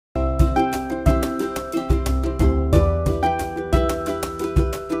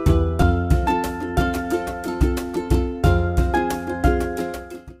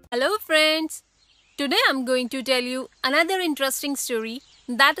Today I'm going to tell you another interesting story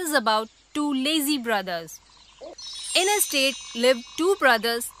that is about two lazy brothers. In a state lived two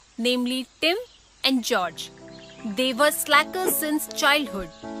brothers, namely Tim and George. They were slackers since childhood.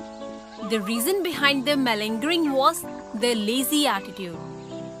 The reason behind their malingering was their lazy attitude.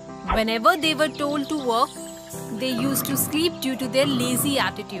 Whenever they were told to work, they used to sleep due to their lazy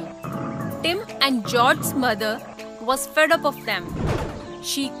attitude. Tim and George's mother was fed up of them.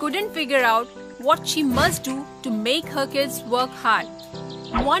 She couldn't figure out what she must do to make her kids work hard.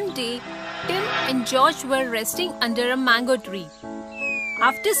 One day, Tim and George were resting under a mango tree.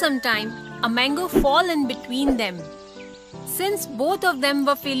 After some time, a mango fell in between them. Since both of them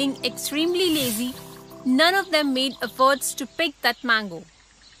were feeling extremely lazy, none of them made efforts to pick that mango.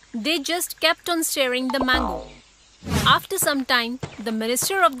 They just kept on staring the mango. After some time, the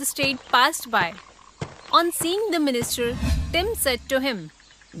minister of the state passed by. On seeing the minister, Tim said to him,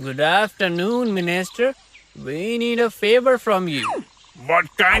 "Good afternoon, Minister. We need a favor from you. What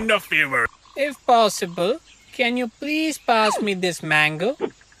kind of favor? If possible, can you please pass me this mango?"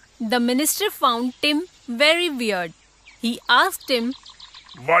 The minister found Tim very weird. He asked him,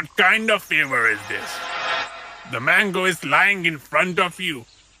 What kind of favor is this? The mango is lying in front of you.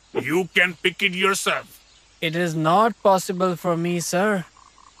 You can pick it yourself. "It is not possible for me, sir.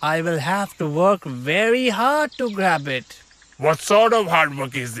 I will have to work very hard to grab it." What sort of hard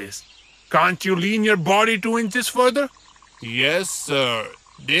work is this? Can't you lean your body 2 inches further? Yes, sir.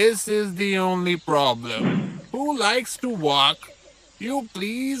 This is the only problem. Who likes to walk? You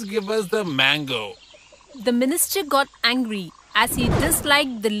please give us the mango. The minister got angry as he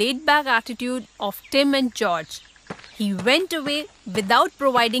disliked the laid-back attitude of Tim and George. He went away without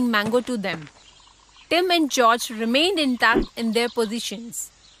providing mango to them. Tim and George remained intact in their positions.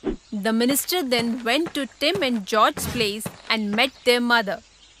 The minister then went to Tim and George's place and met their mother.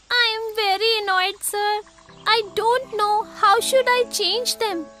 "I am very annoyed, sir. I don't know how should I change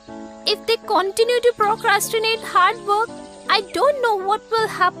them. If they continue to procrastinate hard work, I don't know what will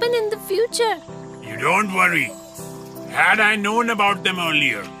happen in the future." You don't worry. Had I known about them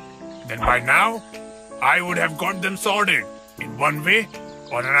earlier, then by now, I would have got them sorted in one way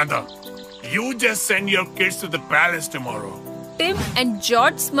or another. You just send your kids to the palace tomorrow. Tim and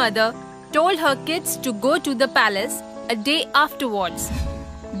George's mother told her kids to go to the palace a day afterwards.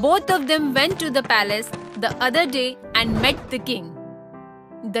 Both of them went to the palace the other day and met the king.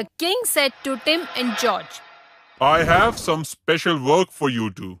 The king said to Tim and George, I have some special work for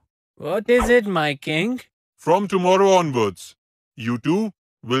you two. "What is it, my king?" From tomorrow onwards, you two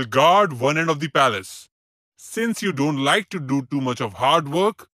will guard one end of the palace. Since you don't like to do too much of hard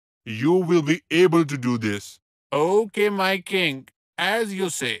work, you will be able to do this. Okay, my king, as you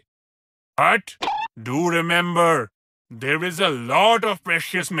say. But do remember, there is a lot of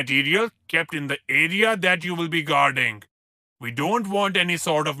precious material kept in the area that you will be guarding. We don't want any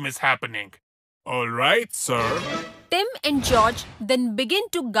sort of mishappening. All right, sir. Tim and George then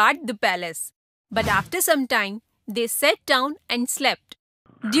began to guard the palace. But after some time, they sat down and slept.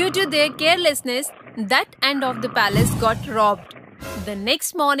 Due to their carelessness, that end of the palace got robbed. The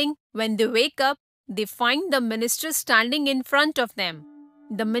next morning, when they wake up, they find the minister standing in front of them.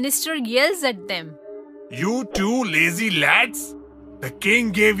 The minister yells at them. You two lazy lads! The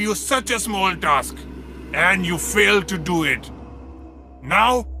king gave you such a small task, and you failed to do it. Now,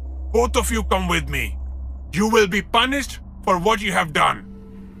 both of you come with me. You will be punished for what you have done.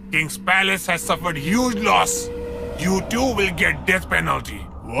 King's palace has suffered huge loss. You two will get death penalty.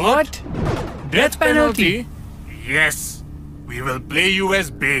 What? Death penalty? Yes. We will play you as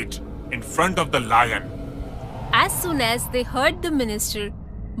bait in front of the lion. As soon as they heard the minister,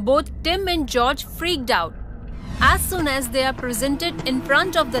 both Tim and George freaked out. As soon as they are presented in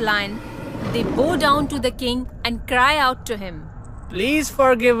front of the lion, they bow down to the king and cry out to him. "Please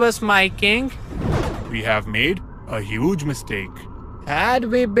forgive us, my king. We have made a huge mistake. Had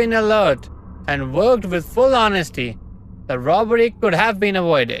we been alert and worked with full honesty, the robbery could have been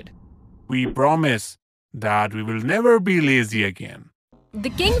avoided." We promise that we will never be lazy again. The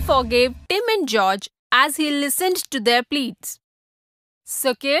king forgave Tim and George as he listened to their pleas.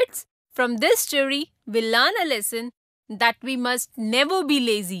 So kids, from this story, we learn a lesson that we must never be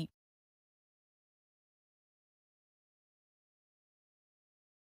lazy.